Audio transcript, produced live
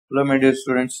Hello my dear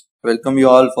students, welcome you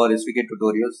all for SVK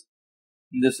tutorials.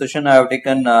 In this session I have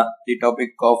taken the topic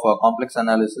of complex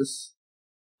analysis,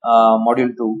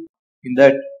 module 2. In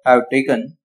that I have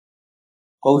taken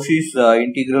Cauchy's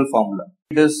integral formula.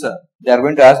 They are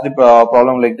going to ask the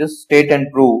problem like this: state and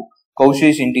prove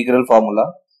Cauchy's integral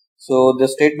formula. So the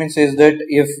statement says that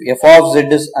if f of z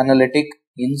is analytic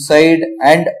inside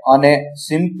and on a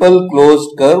simple closed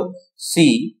curve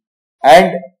C,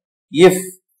 and if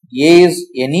A is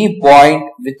any point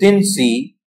within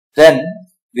C, then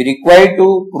we require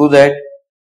to prove that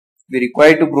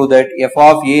f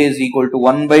of A is equal to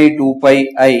 1 by 2 pi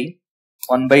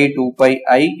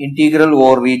I integral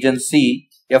over region C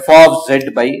f of z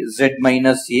by z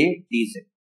minus A dz.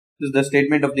 This is the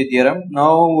statement of the theorem.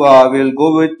 Now we will go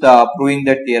with proving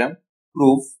that theorem.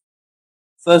 Proof.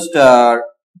 First,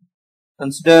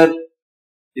 consider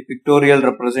the pictorial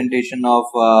representation of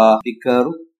the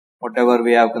curve. Whatever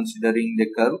we are considering the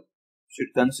curve,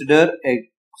 should consider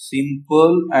a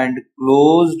simple and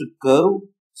closed curve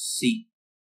C.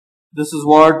 This is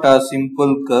what a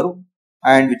simple curve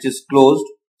and which is closed.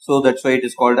 So that's why it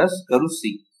is called as curve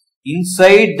C.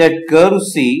 Inside that curve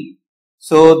C,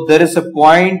 so there is a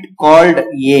point called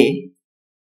A.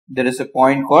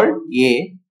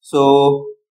 So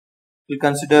we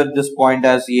consider this point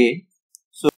as A.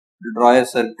 So draw a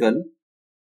circle.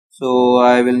 So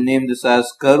I will name this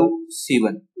as curve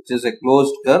C1, which is a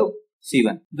closed curve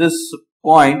C1. This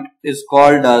point is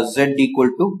called Z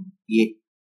equal to A.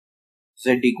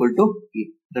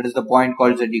 That is the point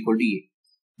called Z equal to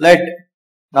A.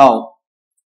 Now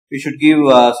we should give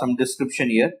some description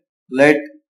here. Let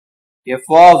f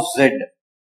of z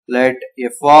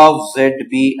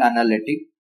be analytic.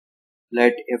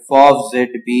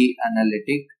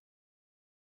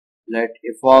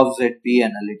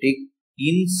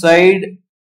 Inside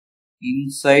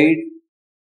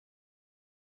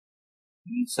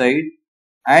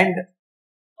and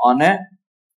on a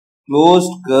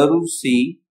closed curve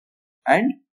C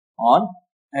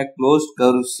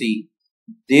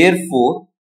Therefore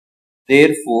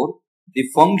the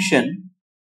function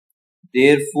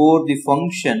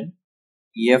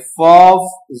f of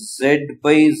z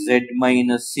by z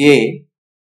minus A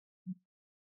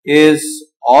is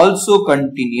also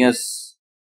continuous.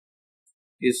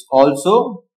 Is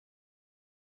also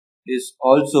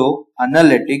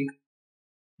analytic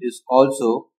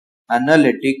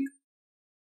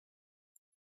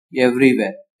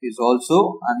everywhere.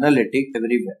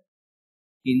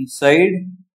 Inside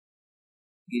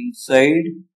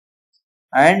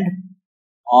and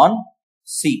on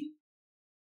C,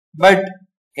 but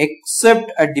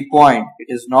except at the point,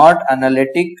 it is not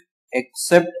analytic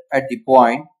except at the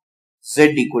point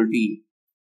z equal to A.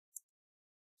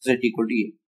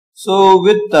 So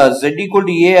with z equal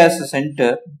to A as a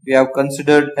center, we have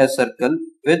considered a circle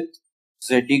with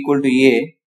z equal to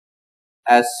A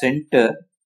as center.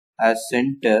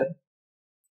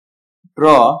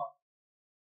 Draw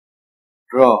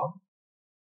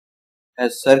a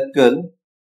circle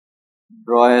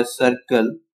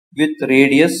with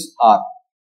radius r.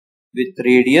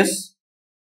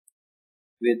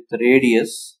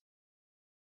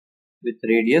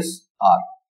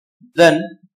 Then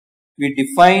we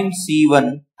define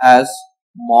C1 as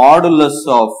modulus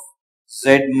of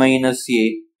z minus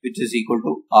A, which is equal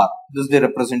to r. This is the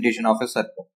representation of a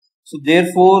circle. So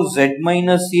therefore z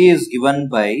minus A is given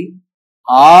by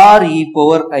r e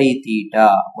power I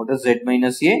theta. What is z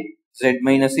minus A? Z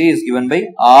minus A is given by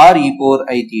r e power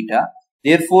I theta.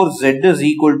 Therefore z is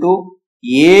equal to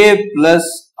A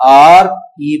plus r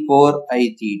e power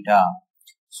I theta.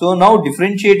 So now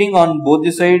differentiating on both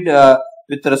the side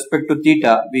with respect to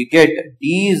theta, we get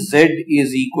dz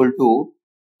is equal to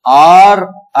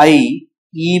r I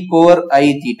e power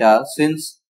I theta,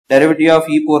 since derivative of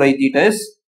e power I theta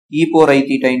is e power I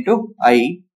theta into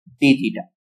I d theta,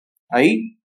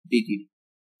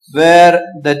 where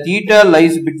the theta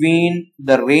lies between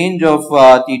the range of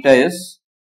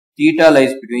theta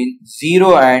lies between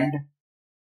 0 and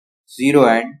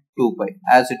 2 pi,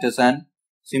 as it is an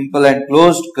simple and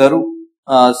closed curve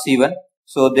C1.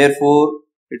 So therefore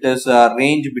it is a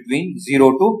range between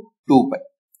 0 to 2 pi.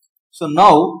 So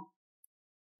now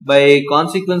by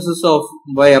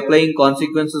applying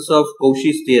consequences of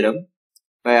Cauchy's theorem,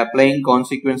 by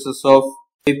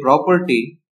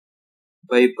property,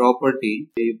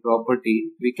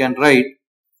 we can write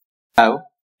have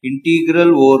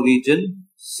integral over region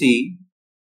C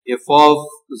f of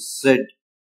z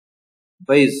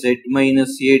by z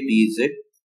minus A dz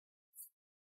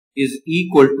is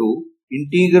equal to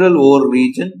integral over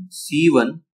region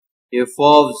C1 f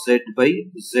of z by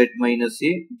z minus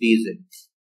A dz.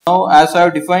 Now, as I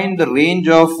have defined the range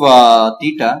of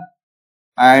theta,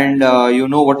 and you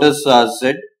know what is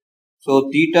z. So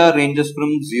theta ranges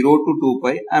from 0 to 2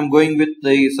 pi. I am going with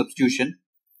the substitution.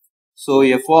 So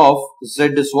f of z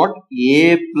is what?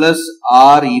 A plus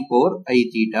r e power I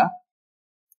theta.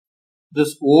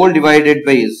 This whole divided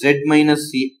by z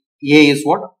minus a is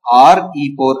what? R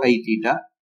e power I theta.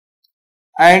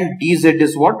 And dz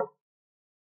is what?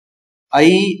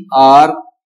 I r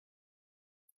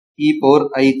e power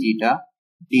I theta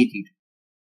d theta.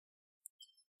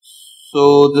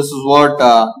 So this is what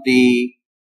the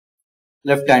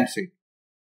left hand side.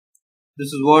 This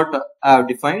is what I have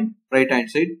defined, right hand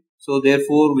side. So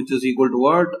therefore, which is equal to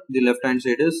what? The left hand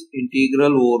side is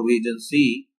integral over region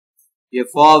C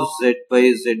f of z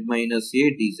by z minus a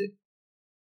dz.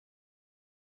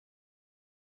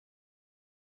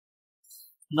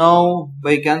 Now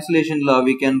by cancellation law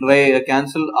we can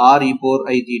cancel r e power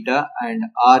I theta and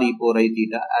r e power I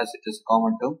theta as it is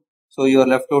common term. So you are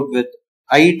left out with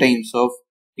I times of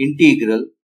integral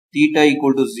theta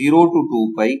equal to 0 to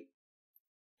 2 pi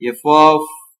f of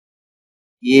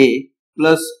a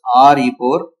plus r e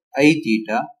power I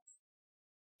theta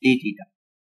d theta.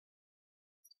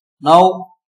 Now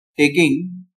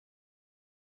taking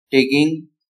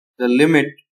the limit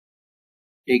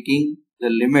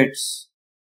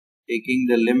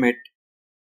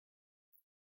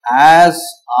as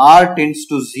r tends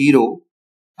to 0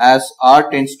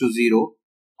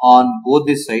 on both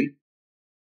the side.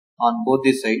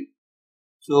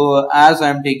 So as I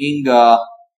am taking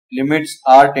limits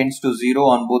r tends to 0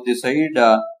 on both the side,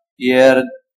 here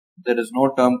there is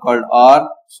no term called r,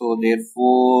 so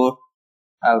therefore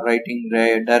I am writing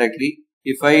directly.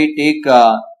 If I take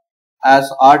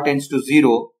as r tends to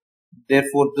 0,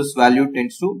 therefore this value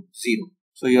tends to 0.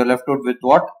 So you are left out with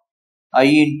what? I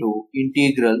into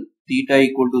integral theta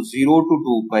equal to 0 to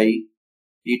 2 pi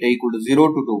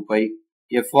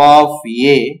f of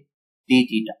a d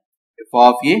theta,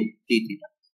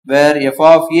 where f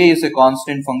of a is a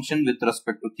constant function with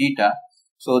respect to theta.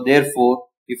 So therefore,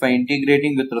 if I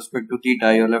integrating with respect to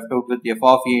theta, you are left out with f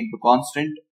of a into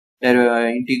constant.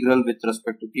 Integral with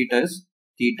respect to theta is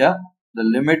theta. The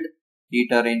limit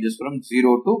theta ranges from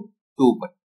 0 to 2 pi.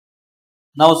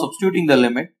 Now substituting the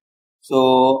limit,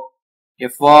 so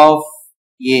f of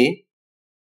a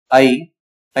I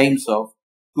times of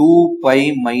 2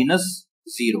 pi minus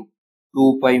 0,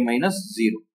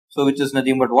 so which is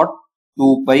nothing but what?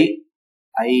 2 pi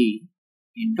I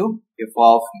into f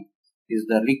of a is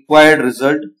the required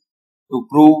result to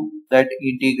prove that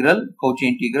Cauchy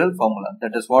integral formula.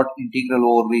 That is what? Integral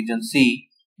over region C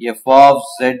f of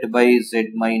z by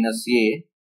z minus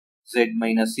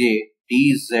a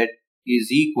dz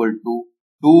is equal to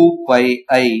 2 pi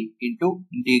I into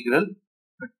integral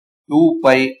 2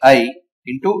 pi I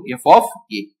into f of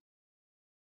a.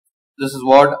 This is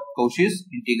what Cauchy's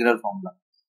integral formula.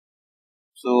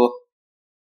 So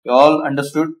you all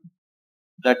understood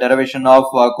the derivation of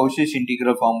Cauchy's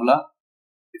integral formula.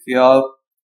 If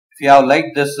you have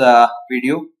liked this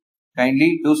video,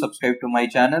 kindly do subscribe to my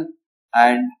channel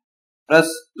and press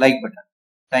like button.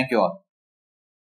 Thank you all.